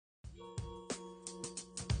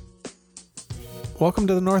Welcome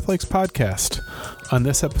to the North Lakes Podcast. On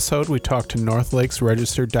this episode, we talk to North Lakes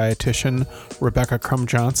registered dietitian Rebecca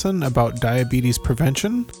Crum-Johnson about diabetes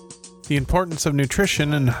prevention, the importance of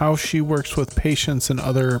nutrition, and how she works with patients and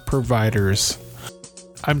other providers.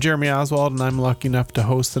 I'm Jeremy Oswald, and I'm lucky enough to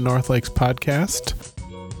host the North Lakes Podcast.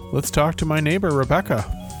 Let's talk to my neighbor, Rebecca.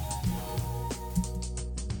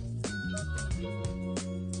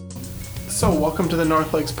 So, welcome to the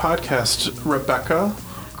North Lakes Podcast, Rebecca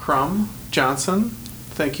Crum-Johnson.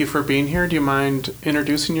 Thank you for being here. Do you mind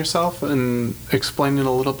introducing yourself and explaining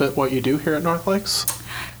a little bit what you do here at North Lakes?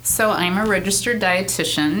 So I'm a registered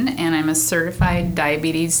dietitian, and I'm a certified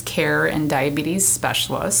diabetes care and diabetes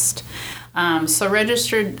specialist. I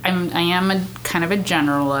am a kind of a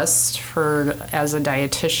generalist as a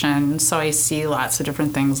dietitian, so I see lots of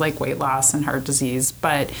different things like weight loss and heart disease.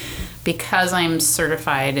 But because I'm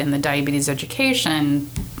certified in the diabetes education,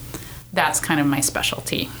 that's kind of my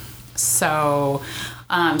specialty. So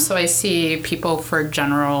I see people for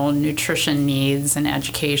general nutrition needs and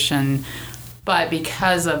education, but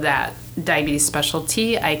because of that diabetes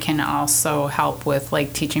specialty, I can also help with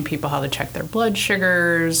like teaching people how to check their blood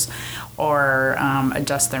sugars or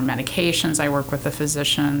adjust their medications. I work with the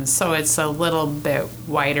physicians, so it's a little bit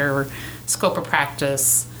wider scope of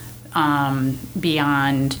practice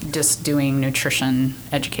beyond just doing nutrition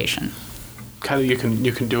education. Kind of,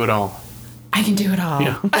 you can do it all. I can do it all.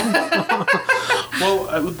 Yeah.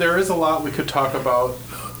 Well, there is a lot we could talk about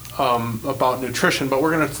nutrition, but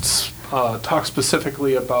we're going to talk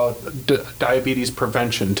specifically about diabetes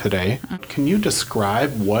prevention today. Can you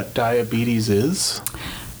describe what diabetes is?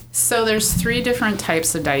 So there's 3 different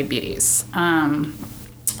types of diabetes.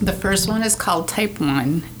 The first one is called type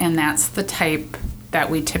 1, and that's the type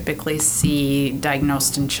that we typically see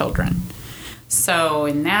diagnosed in children. So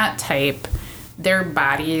in that type, their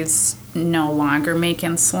bodies no longer make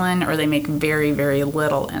insulin, or they make very, very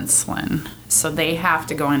little insulin. So they have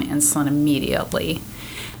to go on insulin immediately.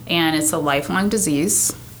 And it's a lifelong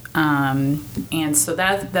disease. And so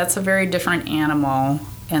that's a very different animal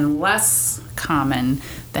and less common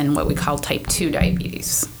than what we call type 2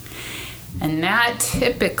 diabetes. And that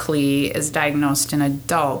typically is diagnosed in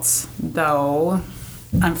adults, though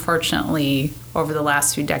unfortunately over the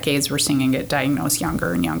last few decades we're seeing it get diagnosed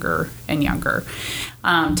younger and younger and younger.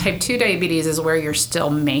 Type 2 diabetes is where you're still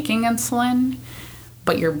making insulin,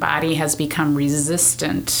 but your body has become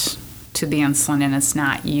resistant to the insulin and it's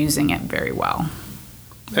not using it very well.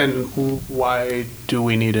 And why do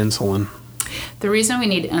we need insulin? The reason we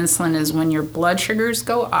need insulin is when your blood sugars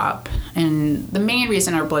go up, and the main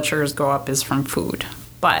reason our blood sugars go up is from food,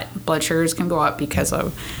 but blood sugars can go up because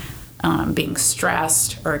of being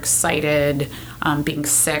stressed or excited, being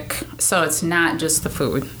sick. So it's not just the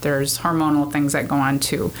food. There's hormonal things that go on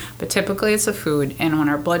too. But typically it's the food. And when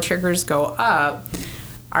our blood sugars go up,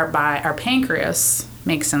 our pancreas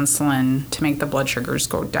makes insulin to make the blood sugars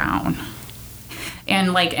go down.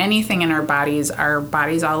 And like anything in our bodies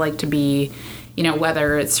all like to be,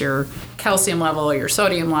 whether it's your calcium level or your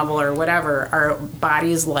sodium level or whatever, our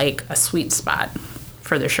bodies like a sweet spot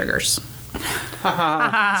for the sugars.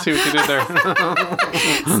 See what you did there.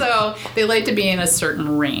 So they like to be in a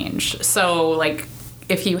certain range. So like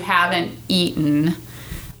if you haven't eaten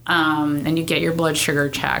and you get your blood sugar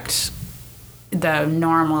checked, the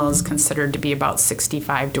normal is considered to be about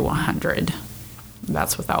 65 to 100.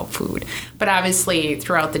 That's without food. But obviously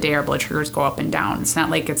throughout the day our blood sugars go up and down. It's not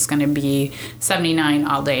like it's going to be 79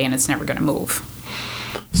 all day and it's never going to move.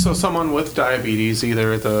 So someone with diabetes,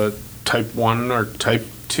 either the type 1 or type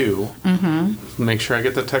 2, make sure I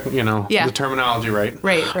get the the terminology right.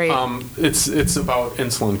 Right. It's about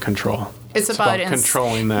insulin control. It's about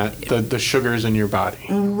controlling the sugars in your body.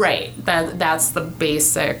 Right. That's the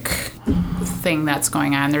basic thing that's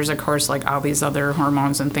going on. There's of course like all these other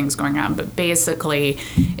hormones and things going on, but basically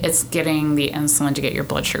it's getting the insulin to get your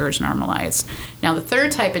blood sugars normalized. Now the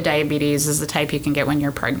third type of diabetes is the type you can get when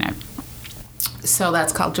you're pregnant. So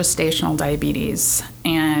that's called gestational diabetes.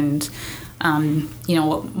 And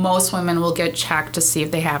most women will get checked to see if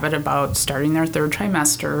they have it about starting their 3rd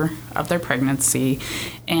trimester of their pregnancy.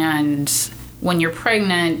 And when you're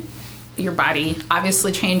pregnant, your body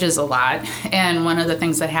obviously changes a lot. And one of the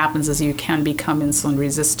things that happens is you can become insulin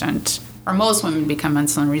resistant, or most women become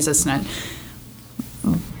insulin resistant.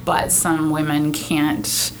 But some women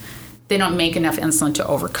can't, they don't make enough insulin to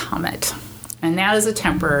overcome it. And that is a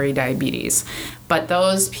temporary diabetes. But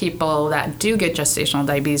those people that do get gestational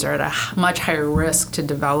diabetes are at a much higher risk to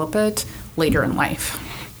develop it later in life.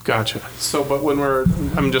 Gotcha. So, but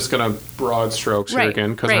I'm just going to broad strokes here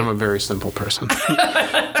again, because I'm a very simple person.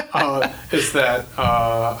 Is that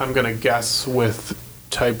I'm going to guess with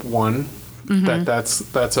type 1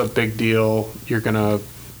 That's a big deal. You're going to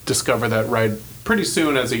discover that right pretty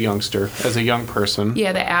soon as a youngster, as a young person.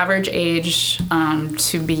 Yeah, the average age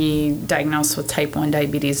to be diagnosed with type 1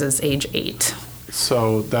 diabetes is age 8.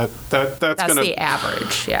 So that's gonna, the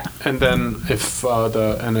average, yeah. And then if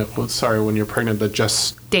when you're pregnant, the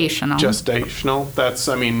gestational. That's,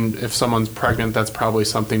 I mean, if someone's pregnant, that's probably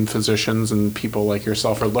something physicians and people like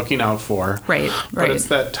yourself are looking out for. Right. But it's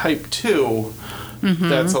that type 2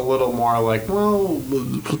 that's a little more like, well,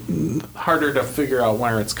 harder to figure out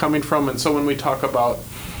where it's coming from. And so when we talk about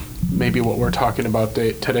maybe what we're talking about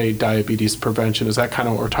today, diabetes prevention, is that kind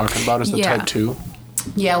of what we're talking about? Is the type 2?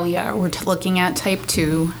 Yeah, we are. We're looking at type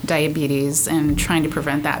 2 diabetes and trying to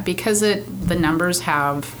prevent that because the numbers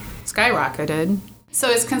have skyrocketed. So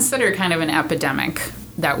it's considered kind of an epidemic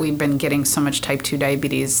that we've been getting so much type 2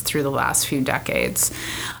 diabetes through the last few decades.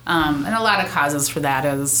 And a lot of causes for that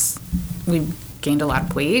is we've gained a lot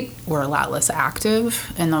of weight, we're a lot less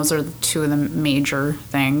active, and those are two of the major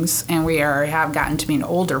things. And we have gotten to be an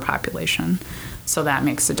older population, so that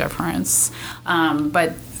makes a difference.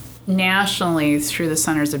 But nationally, through the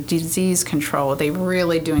Centers of Disease Control, they're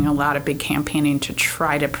really doing a lot of big campaigning to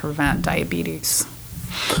try to prevent diabetes.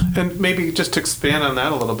 And maybe just to expand on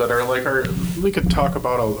that a little bit, we could talk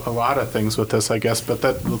about a lot of things with this, I guess, but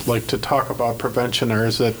to talk about prevention, or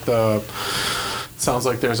is it sounds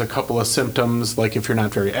like there's a couple of symptoms, like if you're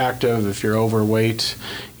not very active, if you're overweight,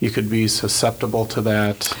 you could be susceptible to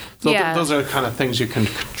that. So those are the kind of things you can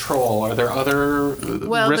control. Are there other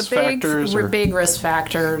risk factors? Big risk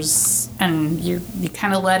factors, and you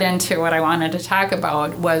kind of led into what I wanted to talk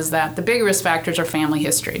about, was that the big risk factors are family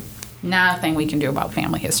history. Nothing we can do about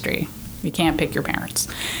family history. You can't pick your parents.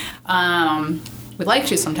 We'd like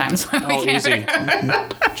to sometimes. Oh, easy.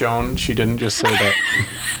 Joan, she didn't just say that.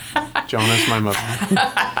 Joan is my mother.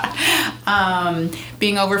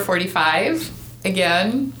 Being over 45,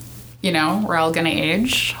 again, we're all going to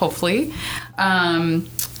age, hopefully. Your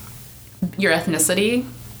ethnicity,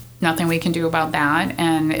 nothing we can do about that.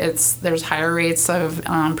 And there's higher rates of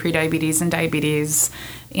prediabetes and diabetes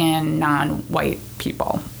in non-white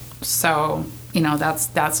people. So,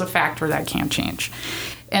 that's a factor that can't change.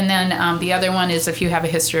 And then the other one is if you have a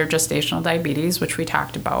history of gestational diabetes, which we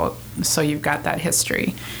talked about, so you've got that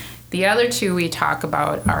history. The other two we talk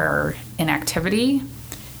about are inactivity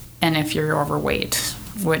and if you're overweight,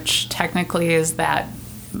 which technically is that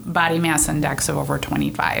body mass index of over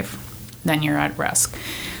 25, then you're at risk.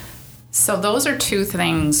 So those are two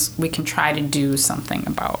things we can try to do something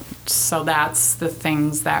about. So that's the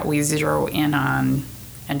things that we zero in on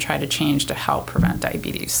and try to change to help prevent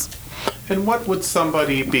diabetes. And what would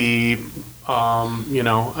somebody be,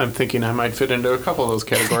 I'm thinking I might fit into a couple of those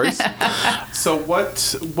categories. So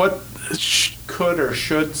what could or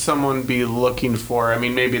should someone be looking for? I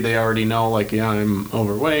mean, maybe they already know, I'm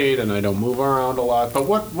overweight and I don't move around a lot, but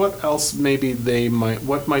what else maybe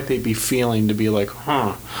what might they be feeling to be like,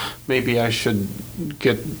 maybe I should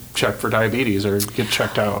get checked for diabetes or get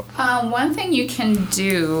checked out? One thing you can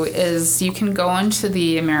do is you can go into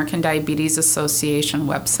the American Diabetes Association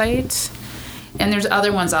website, and there's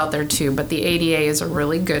other ones out there too, but the ADA is a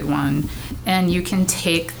really good one, and you can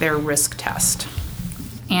take their risk test.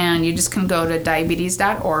 And you just can go to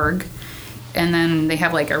diabetes.org, and then they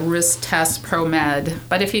have a risk test ProMed.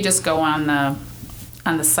 But if you just go on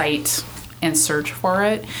the site and search for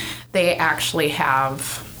it, they actually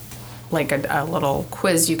have a little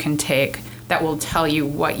quiz you can take that will tell you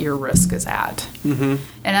what your risk is at. Mm-hmm.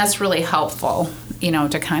 And that's really helpful,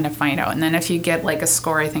 to kind of find out. And then if you get a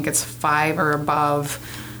score, I think it's 5 or above,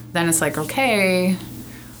 then it's okay,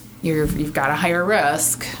 you've got a higher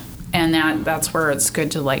risk. And that's where it's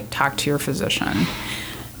good to talk to your physician.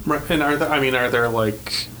 Right. And are there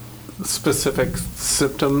specific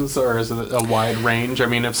symptoms, or is it a wide range? I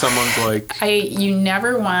mean, if someone's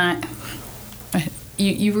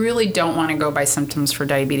you really don't want to go by symptoms for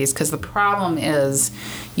diabetes, because the problem is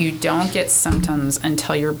you don't get symptoms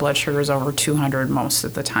until your blood sugar is over 200 most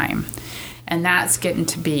of the time. And that's getting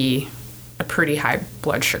to be a pretty high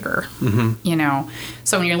blood sugar. Mm-hmm.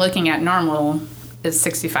 So when you're looking at normal is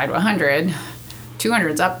 65 to 100,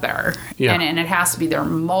 200's up there. Yeah. And it has to be there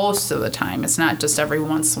most of the time. It's not just every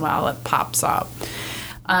once in a while it pops up.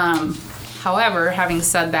 However, having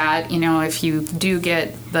said that, if you do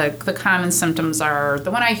get the common symptoms are,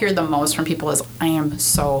 the one I hear the most from people is, I am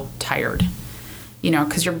so tired,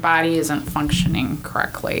 because your body isn't functioning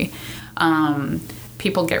correctly.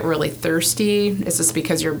 people get really thirsty. Is this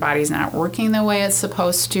because your body's not working the way it's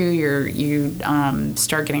supposed to? You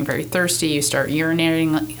start getting very thirsty. You start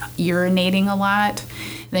urinating a lot.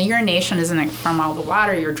 The urination isn't from all the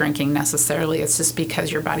water you're drinking necessarily. It's just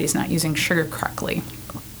because your body's not using sugar correctly.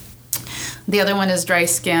 The other one is dry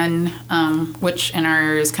skin, which in our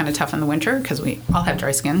area is kind of tough in the winter because we all have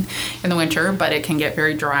dry skin in the winter, but it can get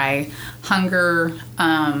very dry. Hunger,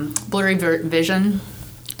 blurry vision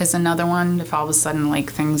is another one. If all of a sudden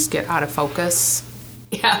like things get out of focus,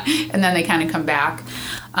 and then they kind of come back,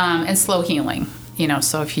 and slow healing.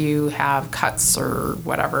 So if you have cuts or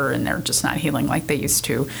whatever and they're just not healing like they used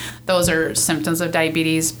to, those are symptoms of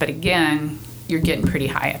diabetes. But again, you're getting pretty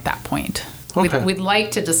high at that point. Okay. We'd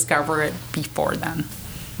like to discover it before then.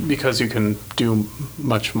 Because you can do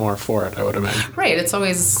much more for it, I would imagine. Right. It's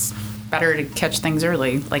always better to catch things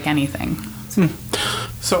early, like anything.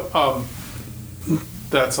 So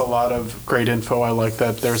that's a lot of great info. I like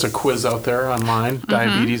that. There's a quiz out there online,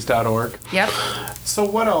 diabetes.org. Yep. So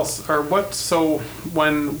what else, or what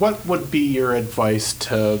would be your advice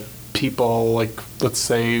to people, like, let's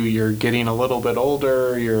say you're getting a little bit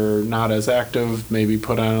older, you're not as active, maybe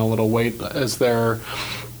put on a little weight. Is there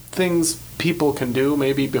things people can do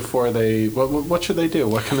maybe before they, what should they do?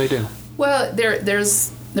 What can they do? Well, there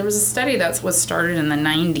was a study that was started in the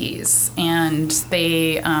 90s, and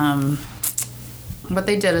they, what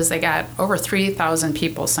they did is they got over 3,000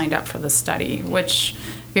 people signed up for the study, which,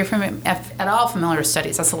 if you're at all familiar with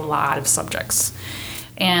studies, that's a lot of subjects.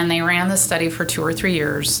 And they ran the study for 2 or 3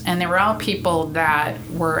 years, and they were all people that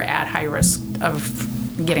were at high risk of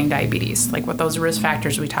getting diabetes. Like with those risk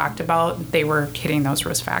factors we talked about, they were hitting those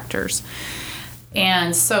risk factors.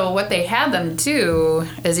 And so what they had them do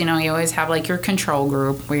is, you always have like your control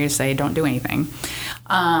group where you say, don't do anything.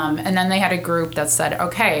 And then they had a group that said,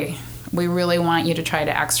 okay, we really want you to try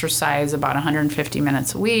to exercise about 150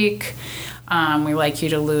 minutes a week. We like you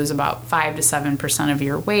to lose about 5 to 7% of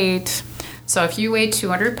your weight. So if you weigh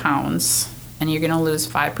 200 pounds and you're going to lose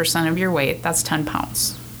 5% of your weight, that's 10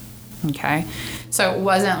 pounds. Okay? So it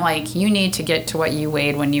wasn't like you need to get to what you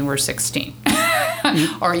weighed when you were 16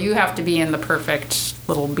 or you have to be in the perfect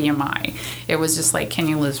little BMI. It was just like, can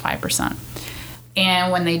you lose 5%?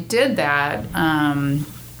 And when they did that,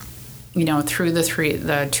 through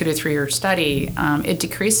the 2 to 3 year study, it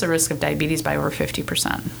decreased the risk of diabetes by over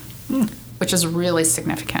 50%, which is really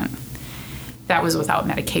significant. That was without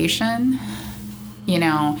medication,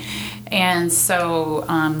 and so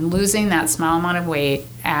losing that small amount of weight,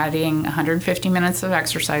 adding 150 minutes of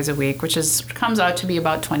exercise a week, which comes out to be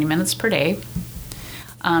about 20 minutes per day,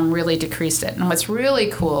 really decreased it. And what's really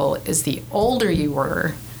cool is the older you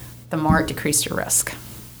were, the more it decreased your risk.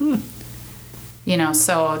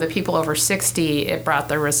 So the people over 60, it brought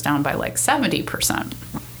their risk down by like 70%.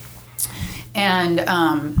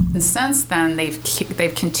 And since then,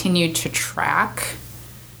 they've continued to track,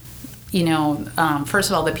 first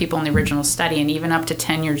of all, the people in the original study, and even up to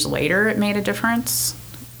 10 years later, it made a difference,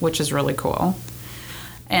 which is really cool.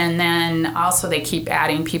 And then also they keep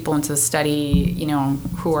adding people into the study,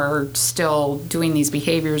 who are still doing these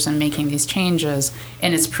behaviors and making these changes,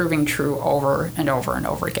 and it's proving true over and over and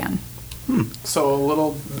over again. So a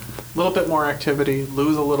little bit more activity,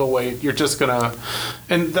 lose a little weight. You're just gonna,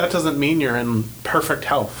 and that doesn't mean you're in perfect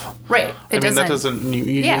health, right? It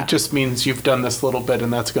just means you've done this little bit,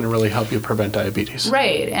 and that's going to really help you prevent diabetes,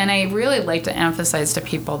 right? And I really like to emphasize to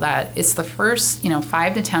people that it's the first,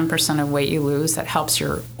 5 to 10% of weight you lose that helps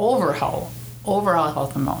your overall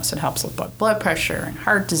health the most. It helps with blood pressure and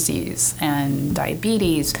heart disease and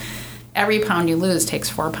diabetes. Every pound you lose takes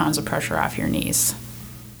 4 pounds of pressure off your knees.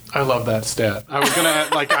 I love that stat. I was gonna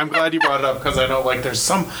I'm glad you brought it up because I know there's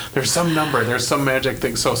some number, there's some magic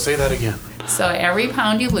thing. So say that again. So every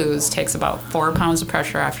pound you lose takes about 4 pounds of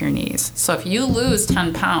pressure off your knees. So if you lose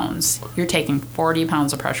 10 pounds, you're taking 40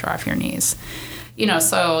 pounds of pressure off your knees. You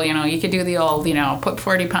could do the old, put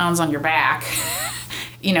 40 pounds on your back,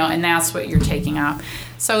 and that's what you're taking off.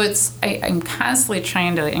 So I'm constantly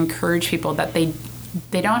trying to encourage people that they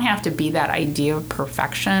don't have to be that idea of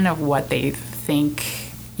perfection of what they think.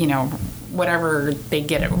 Whatever they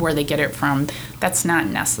get it, where they get it from, that's not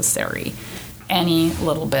necessary. Any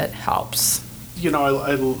little bit helps.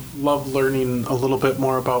 I love learning a little bit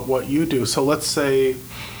more about what you do. So let's say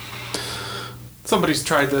somebody's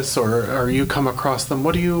tried this or you come across them.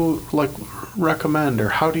 What do you recommend, or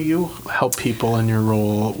how do you help people in your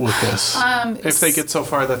role with this? If they get so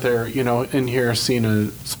far that they're, in here seeing a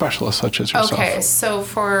specialist such as yourself. Okay, so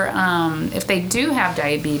for if they do have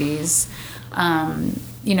diabetes,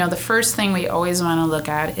 the first thing we always want to look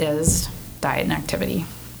at is diet and activity,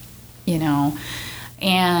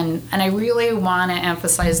 And I really want to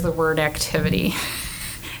emphasize the word activity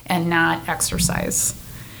and not exercise,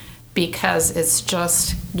 because it's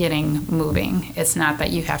just getting moving. It's not that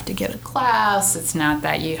you have to get a class. It's not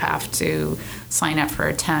that you have to sign up for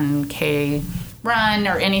a 10K run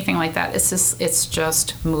or anything like that. It's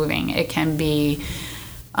just moving. It can be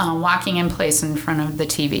walking in place in front of the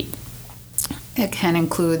TV. It can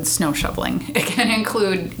include snow shoveling. It can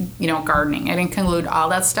include, gardening. It can include all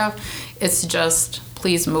that stuff. It's just,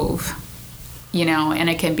 please move, and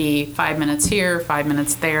it can be 5 minutes here, 5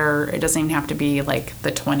 minutes there. It doesn't even have to be like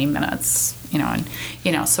the 20 minutes,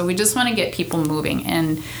 so we just want to get people moving.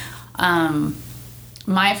 And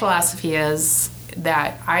my philosophy is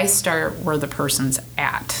that I start where the person's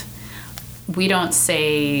at. We don't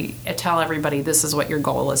tell everybody this is what your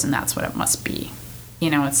goal is and that's what it must be.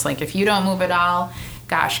 It's like, if you don't move at all,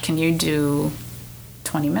 gosh, can you do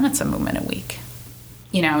 20 minutes of movement a week?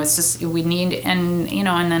 It's just, we need, and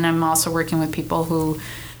then I'm also working with people who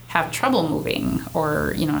have trouble moving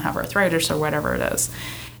or, have arthritis or whatever it is.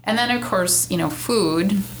 And then, of course,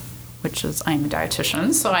 food, which is, I'm a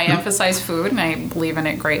dietitian, so I emphasize food, and I believe in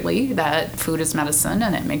it greatly, that food is medicine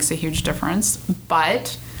and it makes a huge difference.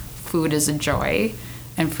 But food is a joy,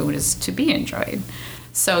 and food is to be enjoyed.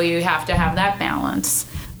 So you have to have that balance.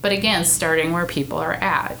 But again, starting where people are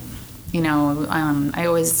at. I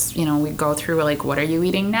always, we go through like, what are you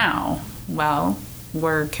eating now? Well,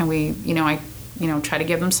 where can we, try to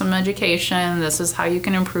give them some education. This is how you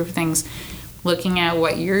can improve things. Looking at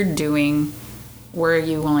what you're doing, where are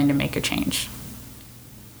you willing to make a change?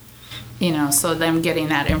 So them getting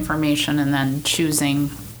that information and then choosing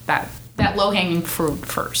that low-hanging fruit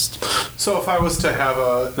first. So if I was to have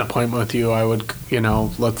an appointment with you, I would,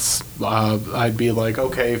 I'd be like,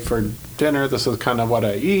 okay, for dinner, this is kind of what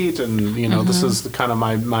I eat, and, this is kind of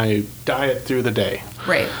my diet through the day.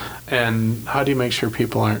 Right. And how do you make sure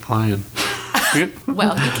people aren't lying?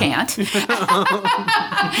 Well, you can't. And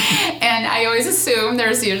I always assume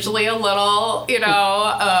there's usually a little,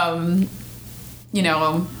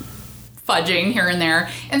 fudging here and there.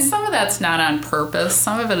 And some of that's not on purpose.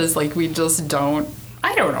 Some of it is like I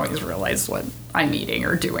don't always realize what I'm eating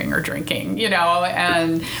or doing or drinking, but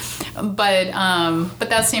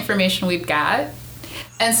that's the information we've got.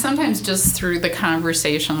 And sometimes just through the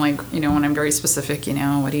conversation, like, when I'm very specific,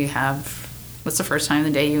 what do you have? What's the first time of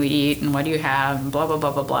the day you eat, and what do you have, and blah, blah,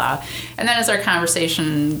 blah, blah, blah. And then as our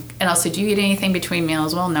conversation, and I'll say, do you eat anything between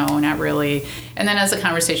meals? Well, no, not really. And then as the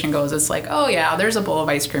conversation goes, it's like, oh yeah, there's a bowl of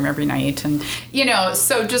ice cream every night. And,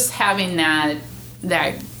 so just having that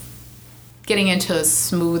getting into a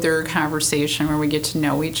smoother conversation where we get to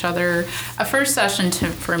know each other. A first session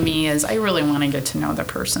for me is, I really want to get to know the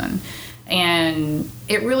person. And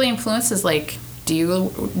it really influences, like, do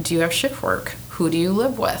you have shift work? Who do you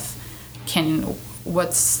live with?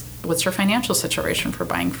 What's your financial situation for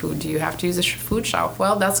buying food? Do you have to use a food shelf?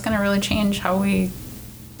 Well, that's going to really change how we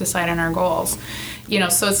decide on our goals.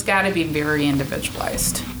 So it's got to be very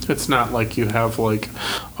individualized. It's not like you have like,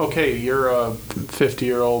 okay, you're a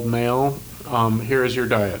 50-year-old male. Here is your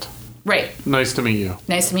diet. Right. Nice to meet you.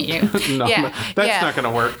 Nice to meet you. No, yeah. That's not going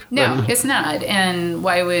to work. No, it's not. And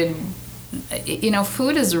why would...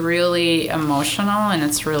 food is really emotional, and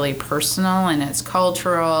it's really personal, and it's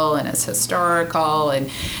cultural, and it's historical, and,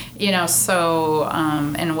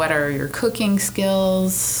 and what are your cooking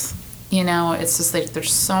skills? It's just like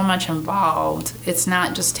there's so much involved. It's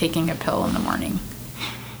not just taking a pill in the morning,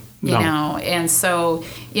 and so,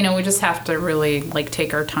 we just have to really, like,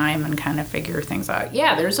 take our time and kind of figure things out.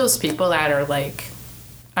 Yeah, there's those people that are like,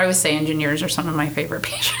 I would say engineers are some of my favorite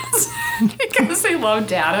patients because they love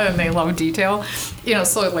data and they love detail.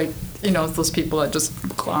 So like, those people that just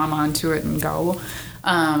glom onto it and go.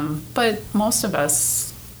 But most of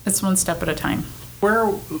us, it's one step at a time.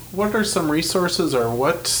 What are some resources, or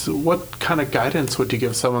what kind of guidance would you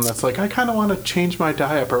give someone that's like, I kind of want to change my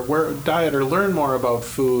diet or learn more about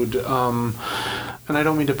food? And I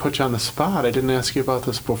don't mean to put you on the spot. I didn't ask you about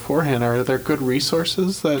this beforehand. Are there good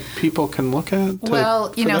resources that people can look at? Well,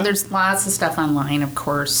 there's lots of stuff online, of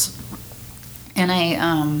course. And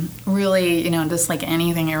I really, just like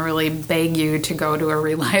anything, I really beg you to go to a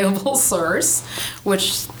reliable source,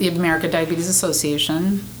 which the American Diabetes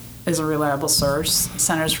Association is a reliable source.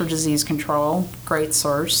 Centers for Disease Control, great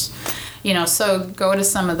source. So go to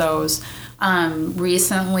some of those.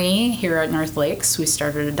 Recently, here at North Lakes, we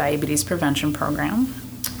started a diabetes prevention program.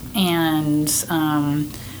 And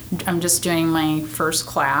I'm just doing my first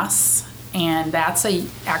class. And that's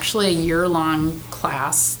actually a year-long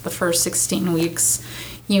class. The first 16 weeks,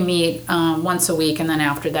 you meet once a week. And then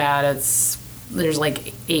after that, there's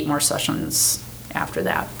like 8 more sessions after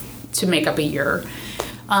that to make up a year.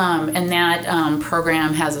 And that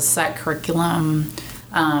program has a set curriculum.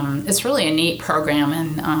 It's really a neat program,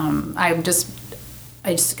 and I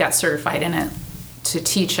just got certified in it to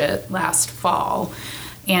teach it last fall.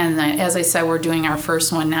 And as I said, we're doing our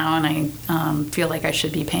first one now, and I feel like I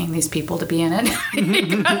should be paying these people to be in it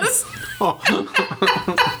because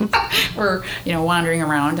we're wandering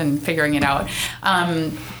around and figuring it out.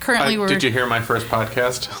 Currently, Did you hear my first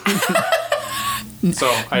podcast? So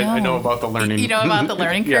I know about the learning. You know about the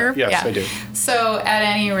learning curve? Yes, I do. So at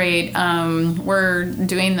any rate, we're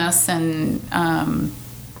doing this, and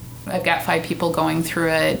I've got 5 people going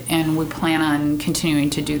through it, and we plan on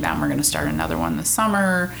continuing to do them. We're going to start another one this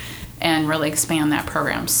summer and really expand that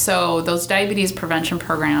program. So those diabetes prevention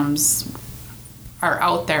programs are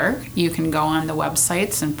out there. You can go on the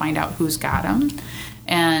websites and find out who's got them.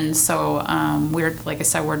 And so like I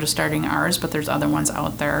said, we're just starting ours, but there's other ones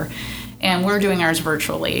out there. And we're doing ours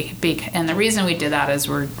virtually. And the reason we did that is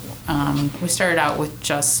we started out with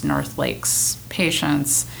just North Lakes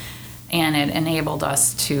patients, and it enabled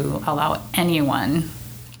us to allow anyone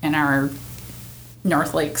in our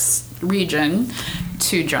North Lakes region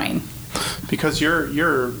to join. Because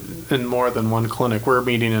you're in more than one clinic. We're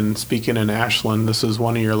meeting and speaking in Ashland. This is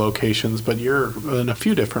one of your locations, but you're in a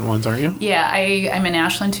few different ones, aren't you? Yeah, I'm in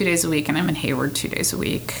Ashland 2 days a week, and I'm in Hayward 2 days a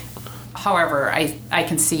week. However, I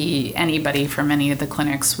can see anybody from any of the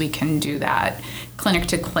clinics. We can do that clinic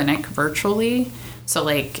to clinic virtually. So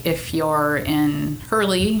like if you're in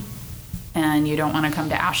Hurley and you don't want to come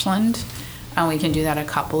to Ashland, we can do that a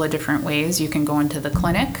couple of different ways. You can go into the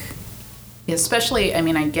clinic, especially,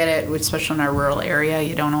 I get it, especially in our rural area,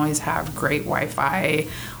 you don't always have great Wi-Fi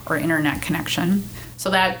or internet connection.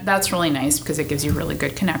 So that's really nice because it gives you really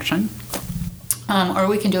good connection. Or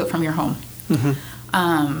we can do it from your home.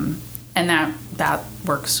 Mm-hmm. And that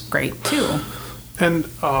works great too. And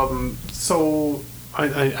so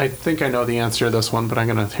I think I know the answer to this one, but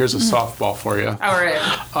here's a softball for you. All right.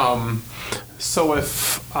 So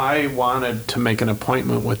if I wanted to make an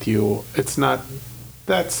appointment with you, it's not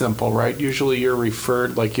that simple, right? Usually you're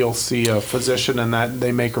referred, like you'll see a physician and that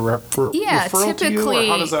they make a referral to you, or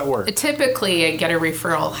how does that work? Typically I get a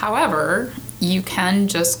referral. However, you can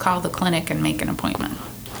just call the clinic and make an appointment.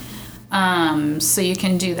 So you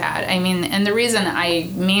can do that. And the reason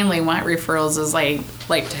I mainly want referrals is I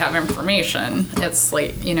like to have information. It's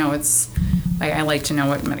like, I like to know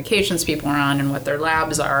what medications people are on and what their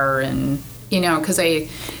labs are, and, because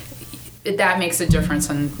that makes a difference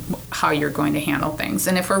in how you're going to handle things.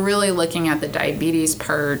 And if we're really looking at the diabetes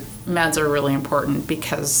part, meds are really important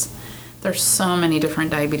because there's so many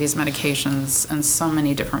different diabetes medications and so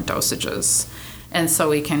many different dosages. And so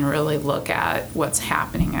we can really look at what's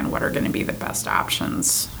happening and what are going to be the best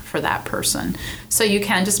options for that person. So you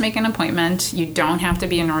can just make an appointment. You don't have to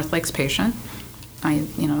be a North Lakes patient. I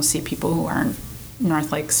see people who aren't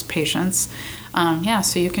North Lakes patients.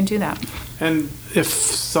 So you can do that. And if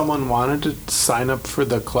someone wanted to sign up for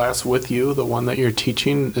the class with you, the one that you're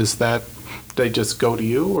teaching, is that they just go to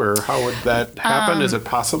you, or how would that happen? Is it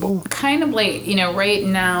possible? Kind of late. Right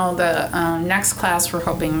now, the next class we're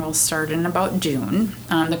hoping will start in about June.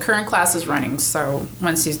 The current class is running, so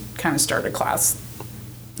once you kind of start a class,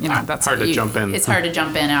 that's hard to jump in. It's hard to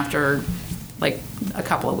jump in after like a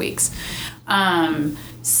couple of weeks.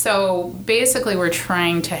 So basically, we're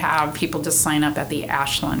trying to have people just sign up at the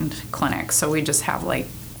Ashland clinic. So we just have like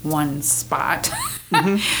one spot.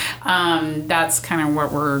 Mm-hmm. That's kind of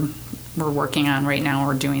what we're working on right now.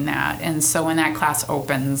 We're doing that. And so when that class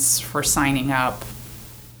opens for signing up,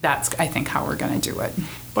 that's, I think, how we're going to do it.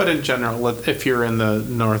 But in general, if you're in the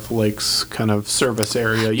North Lakes kind of service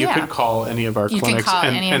area, you could call any of our clinics. You can call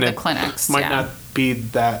any of the clinics. Might not be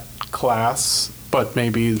that class, but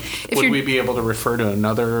maybe would we be able to refer to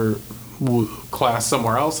another class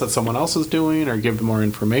somewhere else that someone else is doing, or give more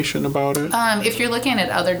information about it? If you're looking at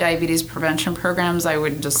other diabetes prevention programs, I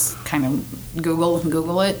would just kind of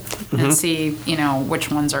Google it and see,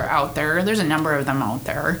 which ones are out there. There's a number of them out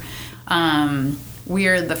there. We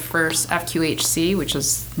are the first FQHC, which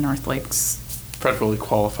is North Lakes Federally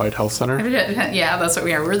Qualified Health Center. Yeah, that's what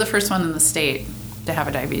we are. We're the first one in the state to have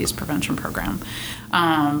a diabetes prevention program.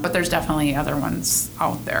 But there's definitely other ones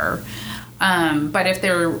out there. But if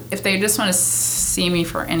they just want to see me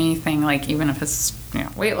for anything, like even if it's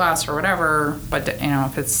weight loss or whatever, but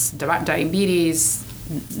if it's diabetes,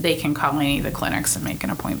 they can call any of the clinics and make an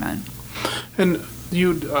appointment. And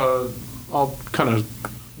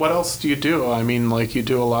what else do you do? You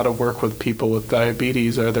do a lot of work with people with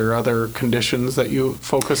diabetes. Are there other conditions that you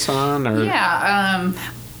focus on? Or? Yeah,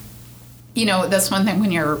 that's one thing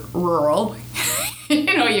when you're rural.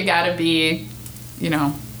 You got to be,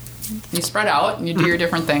 you spread out and you do your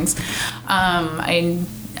different things.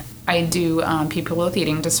 I do people with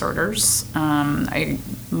eating disorders. My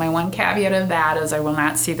one caveat of that is I will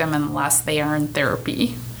not see them unless they are in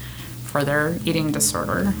therapy for their eating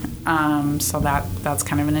disorder. So that's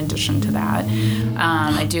kind of an addition to that.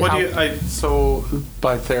 I do help. So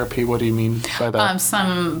by therapy, what do you mean by that?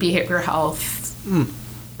 Some behavioral health,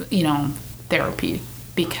 therapy,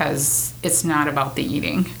 because it's not about the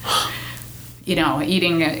eating.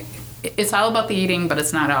 Eating, it's all about the eating, but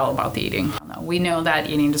it's not all about the eating. We know that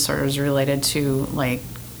eating disorder is related to a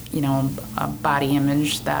body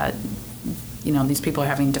image that, these people are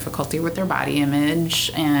having difficulty with their body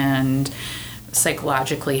image and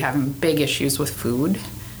psychologically having big issues with food,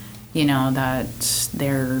 that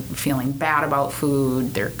they're feeling bad about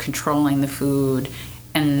food, they're controlling the food,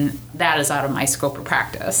 and that is out of my scope of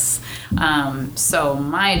practice. So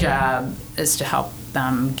my job is to help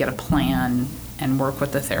them get a plan and work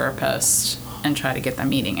with the therapist and try to get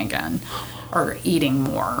them eating again or eating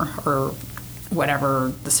more or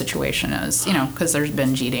whatever the situation is, because there's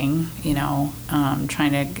binge eating,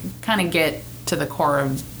 trying to kind of get to the core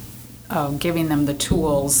of giving them the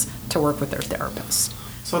tools to work with their therapist.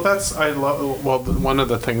 So one of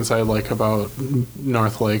the things I like about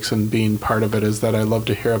North Lakes and being part of it is that I love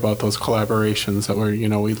to hear about those collaborations that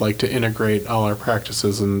we'd like to integrate all our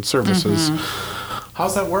practices and services. Mm-hmm.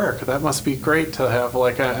 How's that work? That must be great to have,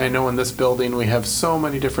 I know in this building we have so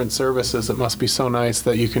many different services. It must be so nice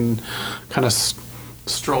that you can kind of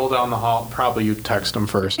stroll down the hall. Probably you text them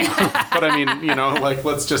first. But I mean,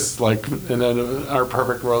 let's just in our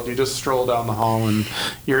perfect world, you just stroll down the hall and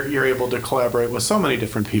you're able to collaborate with so many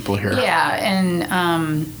different people here. Yeah,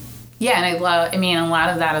 and and a lot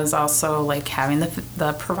of that is also having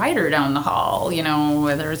the provider down the hall,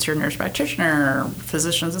 whether it's your nurse practitioner or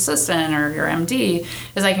physician's assistant or your MD,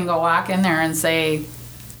 is I can go walk in there and say,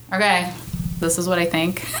 okay, this is what I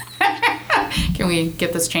think. Can we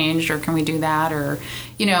get this changed or can we do that? Or,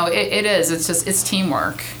 it's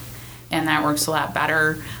teamwork and that works a lot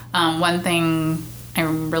better. One thing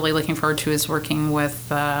I'm really looking forward to is working with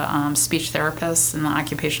the speech therapists and the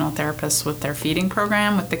occupational therapists with their feeding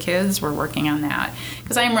program with the kids. We're working on that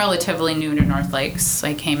because I'm relatively new to North Lakes.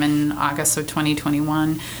 I came in August of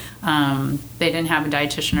 2021. They didn't have a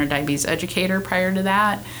dietitian or diabetes educator prior to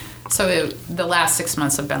that. So the last 6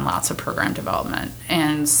 months have been lots of program development.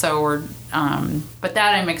 And so but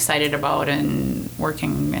that I'm excited about and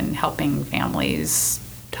working and helping families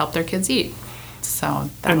to help their kids eat. So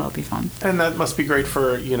that'll be fun. And that must be great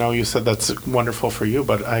for, you said that's wonderful for you,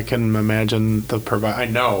 but I can imagine I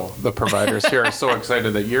know the providers here are so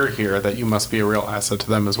excited that you're here that you must be a real asset to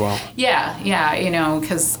them as well. Yeah,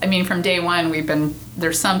 because, from day one,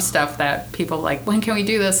 there's some stuff that people like, when can we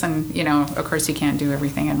do this? And, of course you can't do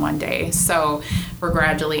everything in one day. So we're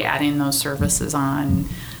gradually adding those services on.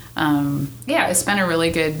 It's been a really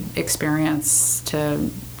good experience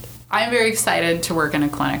I'm very excited to work in a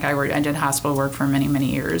clinic. I did hospital work for many, many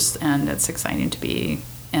years, and it's exciting to be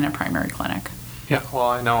in a primary clinic. Yeah, well,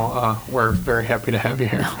 I know we're very happy to have you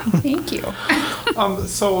here. Thank you.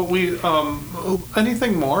 So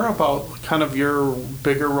anything more about kind of your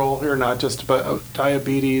bigger role here, not just about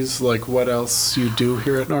diabetes, what else you do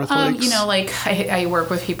here at North Lakes? I work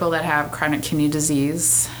with people that have chronic kidney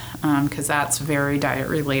disease, because that's very diet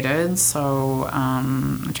related. So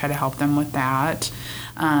I try to help them with that.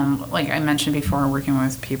 Like I mentioned before, working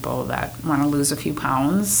with people that want to lose a few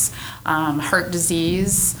pounds, heart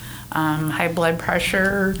disease, high blood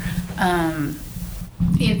pressure.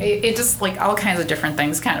 It just all kinds of different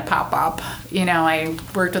things kind of pop up. I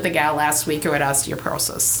worked with a gal last week who had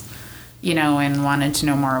osteoporosis, and wanted to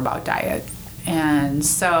know more about diet. And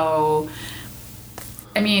so,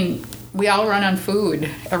 we all run on food.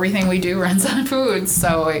 Everything we do runs on food,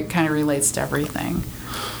 so it kind of relates to everything.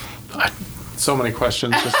 So many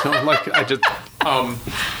questions. I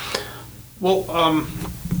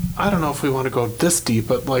don't know if we want to go this deep,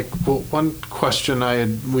 but one question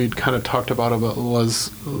we'd kind of talked about was,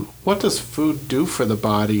 what does food do for the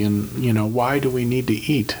body, and why do we need to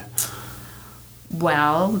eat?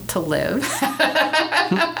 Well, to live,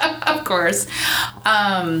 of course.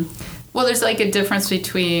 Well, there's a difference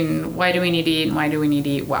between why do we need to eat and why do we need to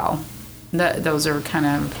eat well. Those are kind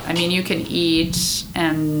of, you can eat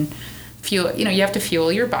and fuel, you have to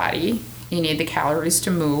fuel your body. You need the calories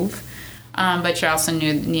to move, but you also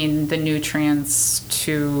need the nutrients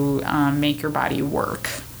to make your body work.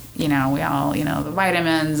 We all, the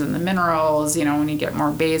vitamins and the minerals, when you get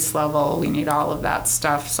more base level, we need all of that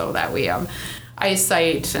stuff so that we have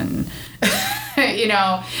eyesight and,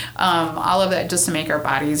 all of that just to make our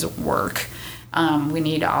bodies work. We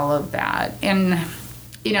need all of that. And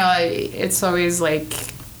it's always like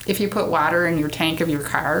if you put water in your tank of your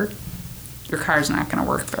car's not going to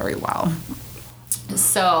work very well.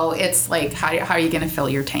 So it's like, how are you going to fill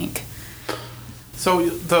your tank? So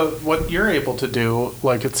what you're able to do,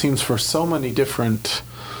 like it seems for so many different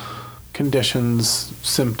conditions,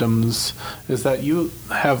 symptoms, is that you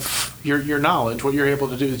have your knowledge. What you're able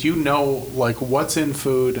to do is like what's in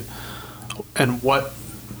food and what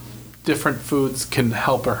different foods can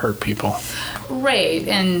help or hurt people. Right.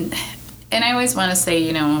 And I always want to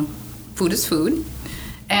say, food is food.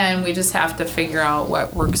 And we just have to figure out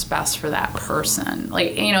what works best for that person.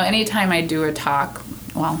 Like, anytime I do a talk,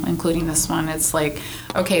 well, including this one, it's like,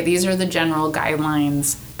 okay, these are the general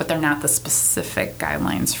guidelines, but they're not the specific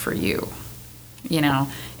guidelines for you.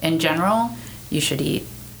 In general, you should eat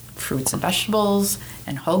fruits and vegetables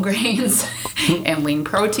and whole grains and lean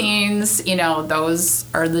proteins. Those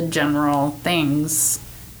are the general things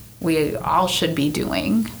we all should be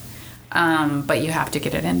doing. But you have to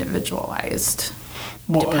get it individualized.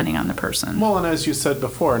 Depending on the person. Well, and as you said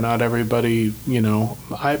before, not everybody,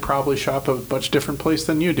 I probably shop a much different place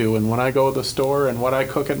than you do. And when I go to the store and what I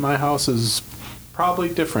cook at my house is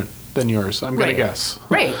probably different than yours, I'm going to guess.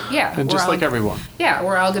 Right, yeah. And just like everyone. Yeah,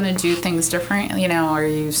 we're all going to do things different. Are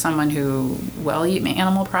you someone who will eat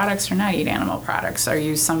animal products or not eat animal products? Are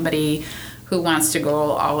you somebody who wants to go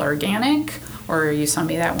all organic? Or are you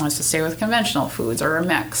somebody that wants to stay with conventional foods or a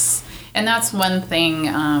mix? And that's one thing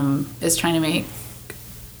is trying to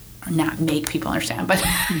not make people understand, but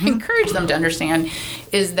encourage them to understand,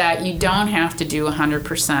 is that you don't have to do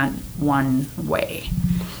 100% one way.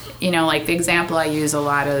 Like the example I use a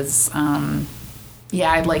lot is,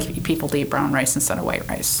 I'd like people to eat brown rice instead of white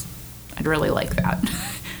rice. I'd really like that.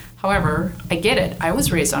 However, I get it. I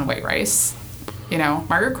was raised on white rice.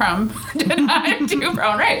 Margaret Crumb did not do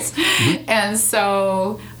brown rice. And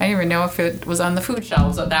so I didn't even know if it was on the food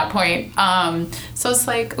shelves at that point. So it's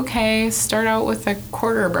like, okay, start out with a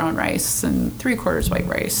quarter brown rice and 3/4 white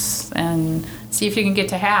rice and see if you can get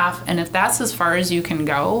to half. And if that's as far as you can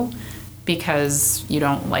go because you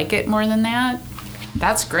don't like it more than that,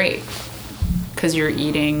 that's great because you're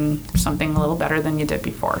eating something a little better than you did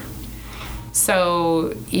before.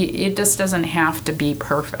 So it just doesn't have to be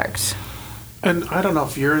perfect. And I don't know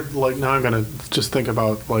if you're like, now I'm going to just think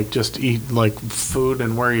about like just eat like food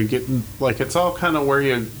and where you get, like it's all kind of where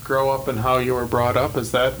you grow up and how you were brought up.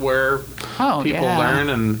 Is that where people learn?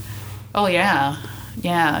 And oh, yeah.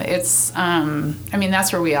 Yeah. It's,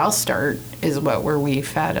 that's where we all start is where we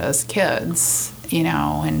fed as kids,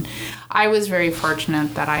 and I was very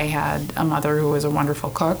fortunate that I had a mother who was a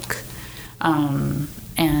wonderful cook.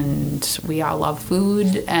 And we all love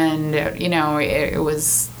food and, it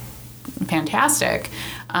was fantastic.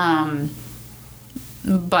 But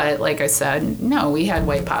like I said, no, we had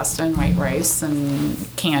white pasta and white rice and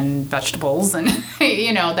canned vegetables. And,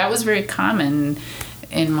 that was very common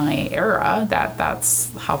in my era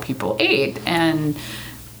that's how people ate and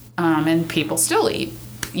people still eat,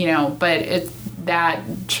 but that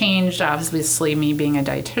changed, obviously, me being a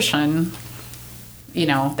dietitian,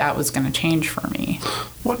 that was going to change for me.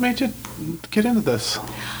 What made you get into this?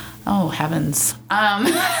 Oh, heavens.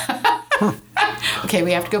 Okay,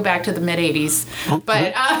 we have to go back to the mid-'80s.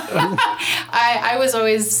 But I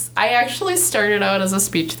actually started out as a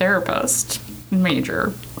speech therapist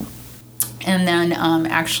major. And then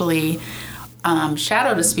actually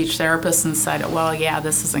shadowed a speech therapist and said, well, yeah,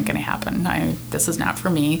 this isn't going to happen. This is not for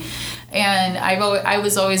me. And I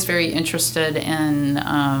was always very interested in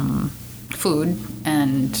food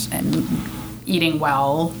and eating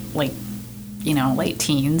well, like, late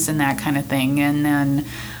teens and that kind of thing. And then,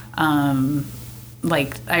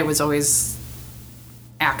 I was always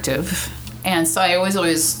active. And so I was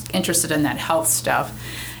always interested in that health stuff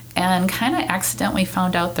and kind of accidentally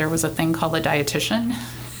found out there was a thing called a dietitian.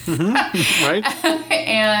 Mm-hmm. Right.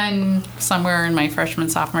 And somewhere in my freshman,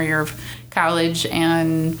 sophomore year of college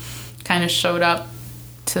and kind of showed up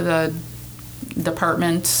to the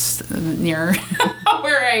department near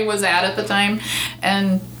where I was at the time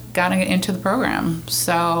and got into the program.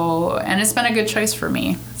 So, and it's been a good choice for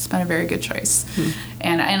me. It's been a very good choice. Mm.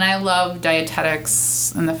 And I love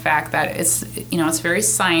dietetics and the fact that it's very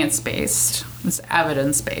science-based. It's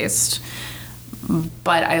evidence-based.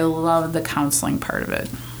 But I love the counseling part of it.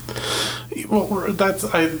 Well, that's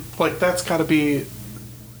got to be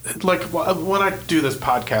like when I do this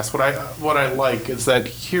podcast, what I like is that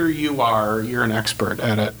here you're an expert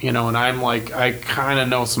at it, and I'm like, I kind of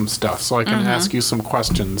know some stuff, so I can ask you some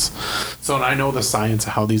questions. So, and I know the science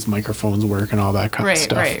of how these microphones work and all that kind of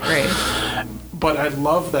stuff. Right. But I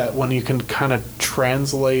love that when you can kind of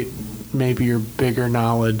translate maybe your bigger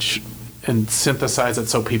knowledge and synthesize it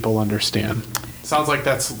so people understand. Sounds like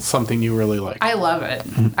that's something you really like. I love it.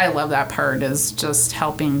 I love that part, is just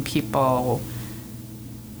helping people,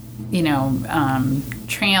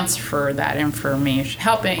 transfer that information,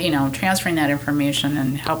 transferring that information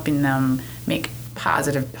and helping them make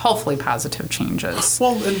hopefully positive changes.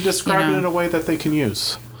 Well, and describe it in a way that they can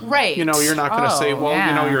use. Right. You're not going to say,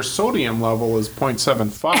 your sodium level is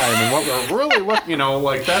 0.75, and what we're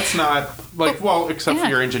really that's not, except for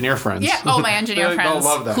your engineer friends. Yeah. Oh, my engineer friends they'll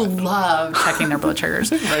love that. who love checking their blood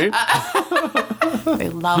sugars. Right. They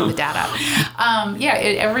love the data.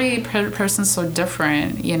 Every person's so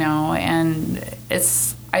different, and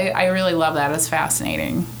I really love that. It's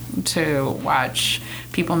fascinating to watch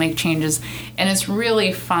people make changes, and it's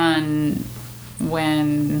really fun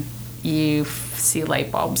when you see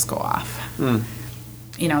light bulbs go off.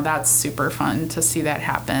 That's super fun to see that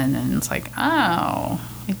happen, and it's like, oh,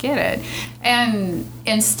 I get it. And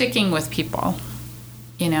sticking with people,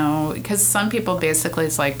 because some people basically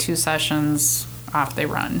it's like 2 sessions, off they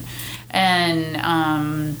run,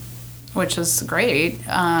 and which is great,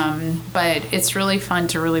 but it's really fun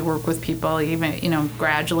to really work with people, even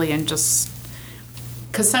gradually, and just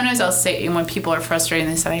because sometimes I'll say, when people are frustrated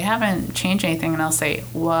and they say, I haven't changed anything, and I'll say,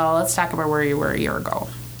 well, let's talk about where you were a year ago.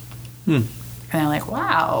 And they're like,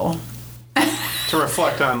 wow. To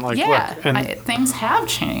reflect on, look. Things have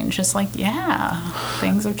changed. It's like,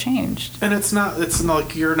 things have changed. And it's not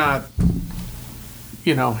like you're not,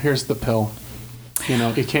 here's the pill.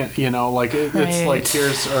 You can't, it's like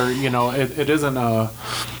here's, or, it isn't a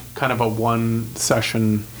kind of a one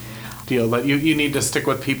session deal that you need to stick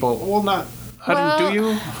with people. Well, not. Do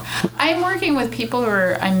you? I'm working with people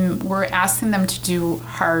we're asking them to do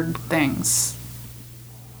hard things.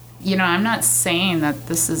 I'm not saying that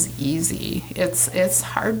this is easy. It's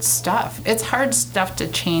hard stuff. It's hard stuff to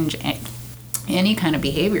change any kind of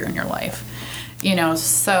behavior in your life.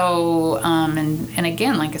 So, and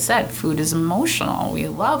again, like I said, food is emotional. We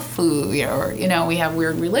love food, we have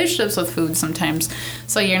weird relationships with food sometimes.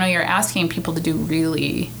 So, you're asking people to do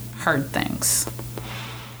really hard things.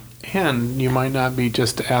 And you might not be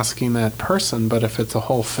just asking that person, but if it's a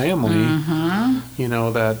whole family,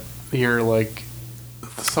 that you're like,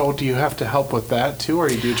 so do you have to help with that too? Or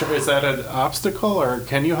is that an obstacle, or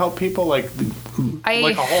can you help people like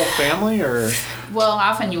a whole family, or? Well,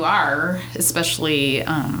 often you are, especially,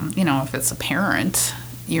 if it's a parent,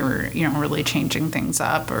 you're, really changing things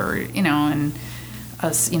up, or, and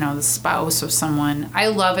the spouse of someone. I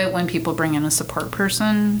love it when people bring in a support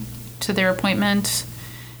person to their appointment.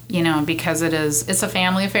 Because it's a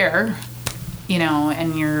family affair,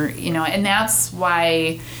 and you're, and that's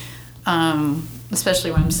why,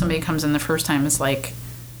 especially when somebody comes in the first time, it's like,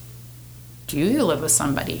 do you live with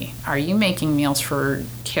somebody? Are you making meals for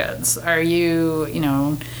kids? Are you,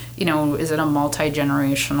 is it a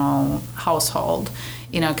multi-generational household?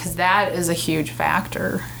 Because that is a huge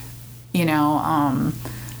factor,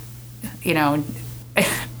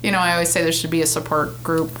 I always say there should be a support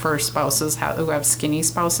group for spouses who have skinny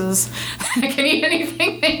spouses that can eat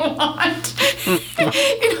anything they want.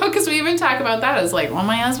 Because we even talk about that as like, well,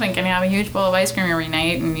 my husband can have a huge bowl of ice cream every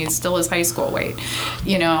night and he's still his high school weight,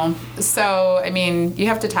 So, you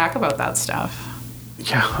have to talk about that stuff.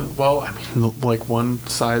 Yeah, well, like one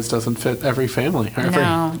size doesn't fit every family.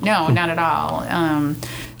 No, not at all.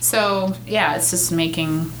 So, it's just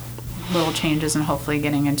making little changes and hopefully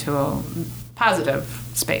getting into a positive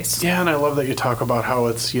space. Yeah, and I love that you talk about how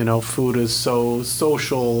it's, food is so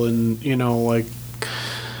social and,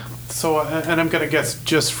 so, and I'm going to guess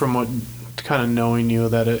just from what kind of knowing you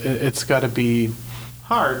that it's got to be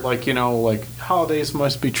hard. Like, holidays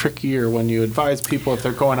must be trickier when you advise people if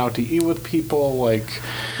they're going out to eat with people, like.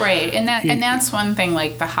 Right. And that's one thing,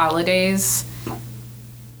 like the holidays,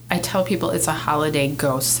 I tell people it's a holiday,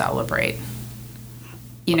 go celebrate.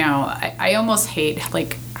 I almost hate,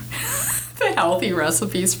 like, the healthy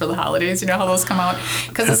recipes for the holidays, how those come out,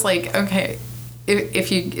 because it's like, okay,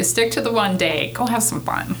 if you stick to the one day, go have some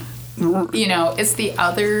fun. It's the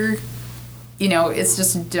other, it's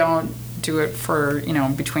just don't do it for,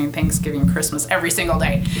 between Thanksgiving and Christmas every single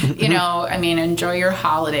day. Enjoy your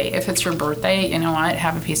holiday. If it's your birthday,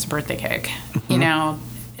 have a piece of birthday cake.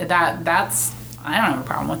 That's, I don't have a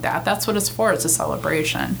problem with that. That's what it's for. It's a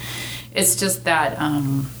celebration. It's just that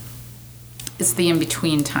it's the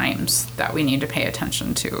in-between times that we need to pay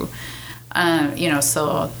attention to.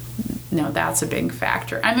 So, that's a big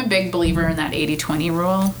factor. I'm a big believer in that 80-20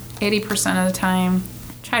 rule. 80% of the time,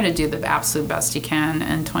 try to do the absolute best you can,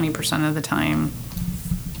 and 20% of the time,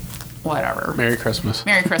 whatever. Merry Christmas.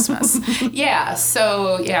 Merry Christmas. Yeah,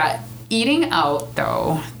 so, Eating out,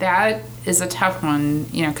 though, that is a tough one,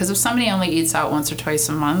 because if somebody only eats out once or twice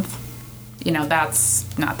a month,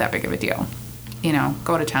 that's not that big of a deal.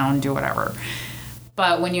 Go to town, do whatever.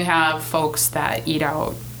 But when you have folks that eat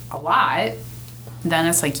out a lot, then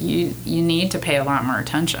it's like you need to pay a lot more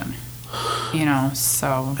attention,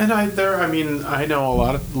 so. And I know a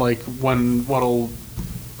lot of, what'll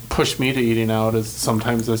push me to eating out is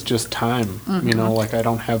sometimes it's just time, Mm-hmm. I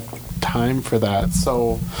don't have time for that.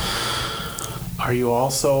 So are you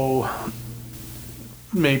also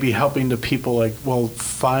maybe helping the people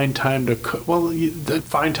find time to cook?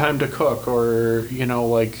 Find time to cook, or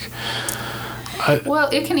well,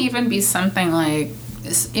 it can even be something like,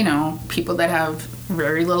 people that have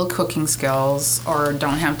very little cooking skills or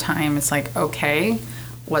don't have time. It's like, okay,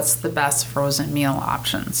 what's the best frozen meal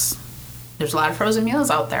options? There's a lot of frozen meals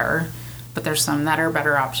out there, but there's some that are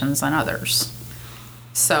better options than others.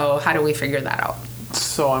 So how do we figure that out?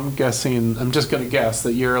 So I'm just going to guess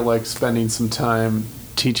that you're spending some time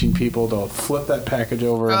teaching people to flip that package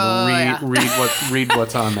over and read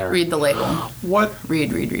what's on there. Read the label.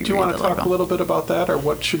 Read. Do you want to talk a little bit about that, or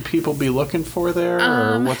what should people be looking for there,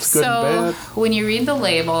 or what's good and bad? When you read the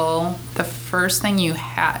label, the first thing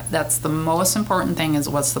that's the most important thing is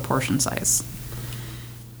what's the portion size.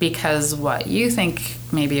 Because what you think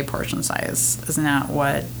may be a portion size is not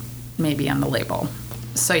what may be on the label.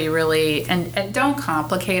 So you really, and don't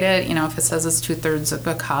complicate it. If it says it's 2/3 of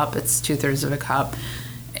a cup, it's 2/3 of a cup,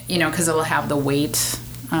 because it'll have the weight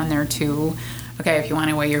on there too. Okay, if you want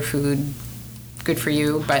to weigh your food, good for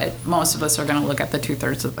you, but most of us are going to look at the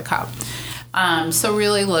 2/3 of the cup. So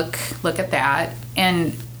really look at that.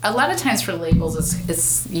 And a lot of times for labels,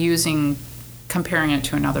 it's comparing it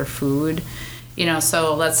to another food.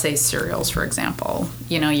 So let's say cereals, for example.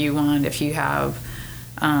 You want, if you have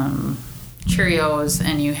Cheerios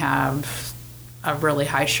and you have a really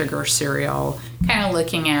high sugar cereal, kind of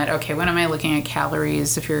looking at, okay, what am I looking at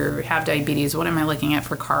calories? If you have diabetes, what am I looking at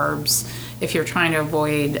for carbs? If you're trying to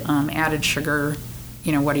avoid added sugar,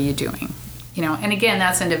 what are you doing? And again,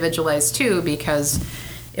 that's individualized too, because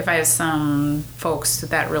if I have some folks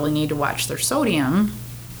that really need to watch their sodium,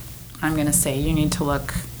 I'm going to say you need to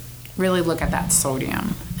really look at that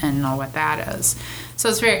sodium and know what that is. So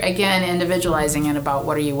it's very, again, individualizing it about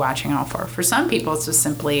what are you watching out for. For some people, it's just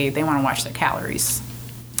simply they want to watch their calories.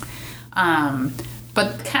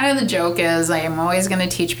 But kind of the joke is I am always going to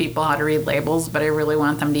teach people how to read labels, but I really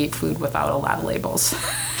want them to eat food without a lot of labels.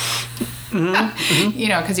 Mm-hmm.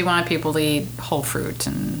 Because you want people to eat whole fruit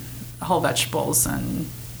and whole vegetables and,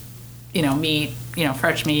 meat,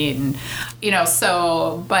 fresh meat. And,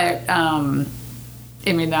 but,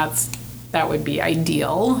 that would be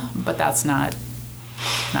ideal, but that's nothing.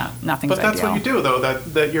 But that's what you do, though.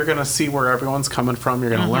 That you're going to see where everyone's coming from. You're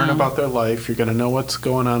going to learn about their life. You're going to know what's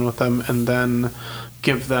going on with them, and then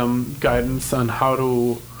give them guidance on how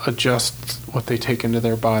to adjust what they take into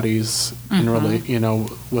their bodies, and really,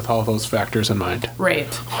 with all those factors in mind. Right.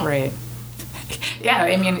 Yeah,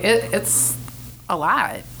 it's a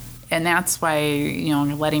lot, and that's why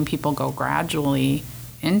letting people go gradually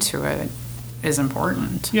into it is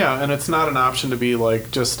important. Yeah, and it's not an option to be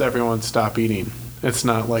just everyone stop eating. It's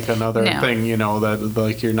not another thing,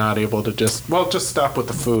 that you're not able to just stop with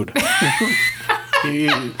the food. We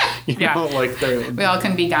all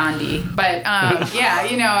can be Gandhi, but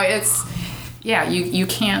you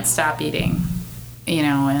can't stop eating,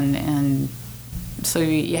 and so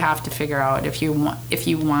you have to figure out if you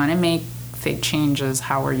want to make big changes,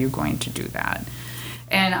 how are you going to do that?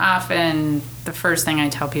 And often the first thing I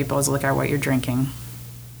tell people is look at what you're drinking.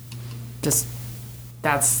 Just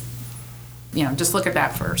look at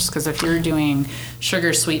that first. Because if you're doing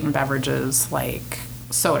sugar-sweetened beverages like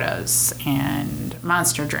sodas and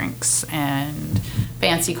monster drinks and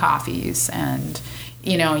fancy coffees and,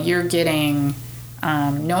 you're getting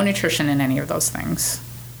no nutrition in any of those things.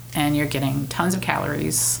 And you're getting tons of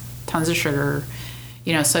calories, tons of sugar.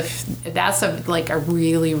 So if that's a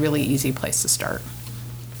really, really easy place to start.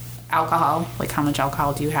 Alcohol, how much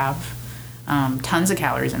alcohol do you have? Tons of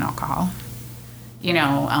calories in alcohol.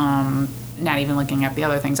 Not even looking at the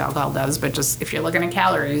other things alcohol does, but just if you're looking at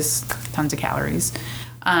calories, tons of calories.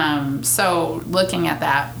 So looking at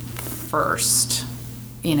that first,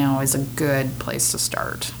 is a good place to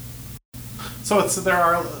start. So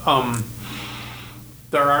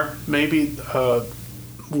there are maybe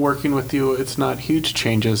working with you, it's not huge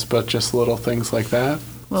changes, but just little things like that.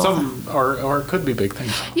 Well, some or it could be big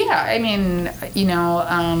things. Yeah,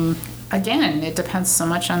 again, it depends so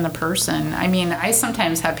much on the person. I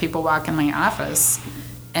sometimes have people walk in my office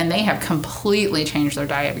and they have completely changed their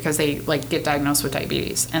diet because they like get diagnosed with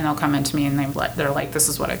diabetes, and they'll come into me and they're like, this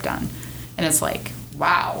is what I've done. And it's like,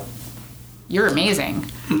 wow, you're amazing.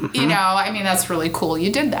 You know, I mean, that's really cool.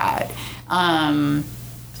 You did that. And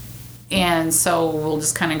so we'll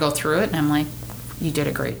just kind of go through it, and I'm like, you did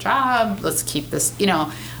a great job. Let's keep this, you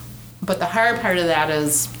know. But the hard part of that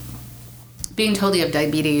is being told you have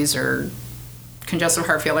diabetes or congestive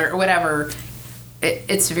heart failure or whatever.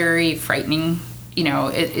 It's very frightening. You know,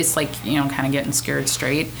 it's like, you know, kind of getting scared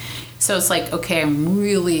straight. So it's like, okay, I'm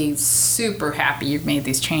really super happy you've made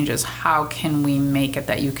these changes. How can we make it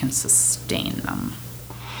that you can sustain them?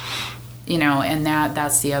 You know, and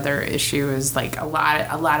that's the other issue is like a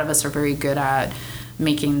lot of us are very good at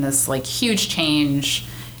making this like huge change,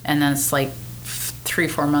 and then it's like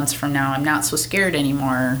 3-4 months from now, I'm not so scared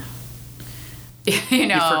anymore. You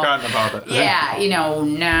know, you've forgotten about it. Yeah, you know,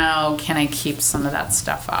 now can I keep some of that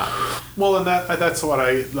stuff up? Well, and that's what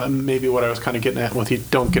I was kind of getting at with, you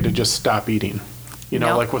don't get to just stop eating. You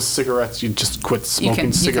know, like with cigarettes, you just quit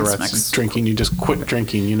smoking cigarettes. Drinking, you just quit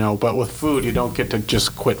drinking, you know. But with food, you don't get to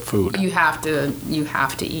just quit food. You have to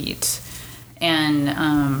eat.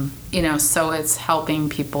 And, you know, so it's helping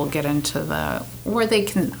people get into where they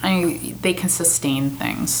can sustain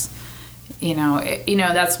things. You know,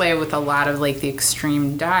 that's why with a lot of like the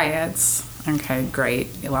extreme diets, okay, great,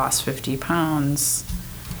 you lost 50 pounds,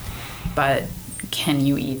 but can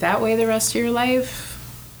you eat that way the rest of your life?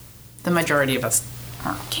 The majority of us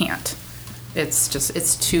can't. It's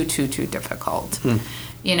too difficult.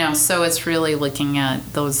 You know, so it's really looking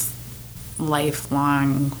at those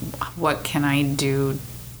lifelong, what can I do?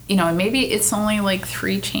 You know, maybe it's only like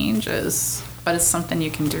 3 changes, but it's something you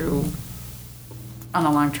can do on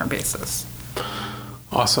a long-term basis.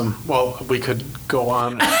 Awesome. Well, we could go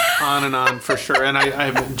on and on for sure. And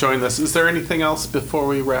I'm enjoying this. Is there anything else before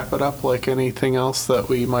we wrap it up? Like anything else that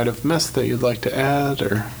we might have missed that you'd like to add,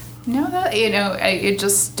 or? No, you know, I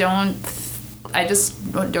just don't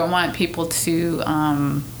want people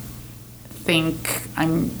to think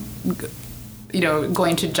I'm, you know,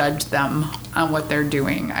 going to judge them on what they're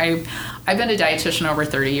doing. I've been a dietitian over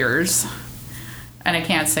 30 years, and I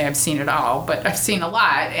can't say I've seen it all, but I've seen a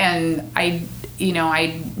lot, and I'm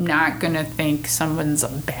not going to think someone's a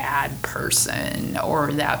bad person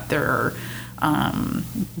or that they're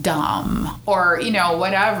dumb or, you know,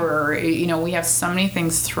 whatever. You know, we have so many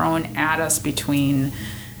things thrown at us between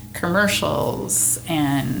commercials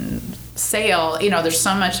and sale. You know, there's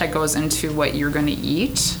so much that goes into what you're going to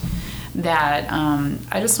eat that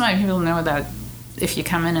I just want people to know that if you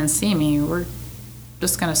come in and see me, we're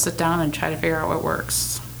just going to sit down and try to figure out what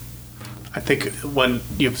works. I think when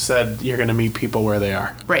you've said you're going to meet people where they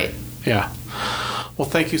are. Right. Yeah. Well,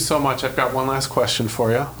 thank you so much. I've got one last question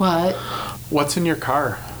for you. What? What's in your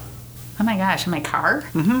car? Oh my gosh, in my car?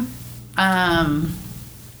 Mm-hmm.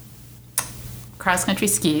 Cross-country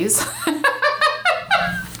skis.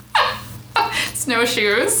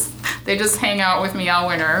 Snowshoes. They just hang out with me all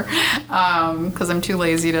winter because I'm too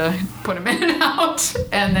lazy to put them in and out.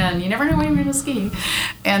 And then you never know when you're going to ski.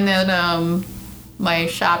 And then my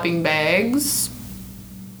shopping bags.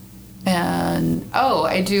 And,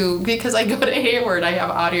 I do, because I go to Hayward, I have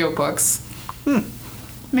audiobooks.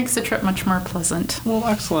 Makes the trip much more pleasant. Well,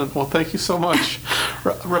 excellent. Well, thank you so much.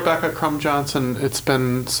 Rebecca Crum-Johnson, it's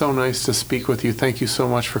been so nice to speak with you. Thank you so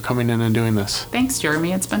much for coming in and doing this. Thanks,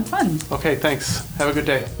 Jeremy. It's been fun. Okay, thanks. Have a good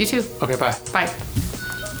day. You too. Okay, bye. Bye.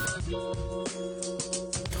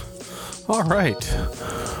 All right.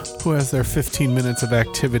 Who has their 15 minutes of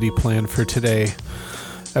activity planned for today?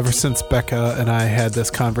 Ever since Becca and I had this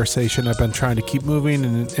conversation, I've been trying to keep moving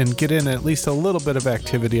and get in at least a little bit of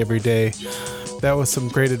activity every day. That was some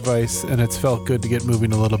great advice, and it's felt good to get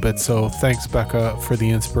moving a little bit, so thanks, Becca, for the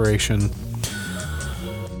inspiration.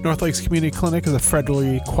 North Lakes Community Clinic is a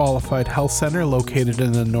federally qualified health center located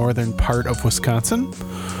in the northern part of Wisconsin.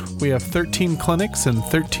 We have 13 clinics in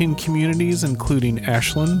 13 communities, including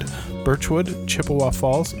Ashland, Birchwood, Chippewa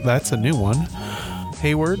Falls, that's a new one,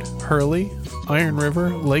 Hayward, Hurley, Iron River,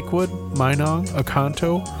 Lakewood, Minong,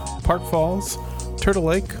 Oconto, Park Falls, Turtle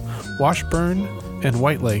Lake, Washburn, and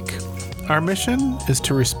White Lake. Our mission is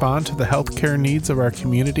to respond to the healthcare needs of our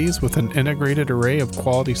communities with an integrated array of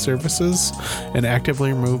quality services and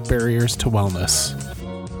actively remove barriers to wellness.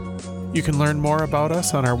 You can learn more about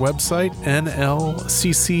us on our website, nlccwi.org.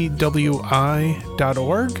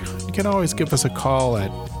 You can always give us a call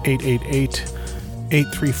at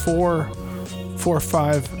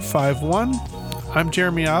 888-834-4551. I'm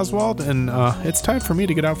Jeremy Oswald, and it's time for me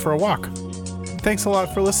to get out for a walk. Thanks a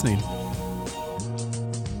lot for listening.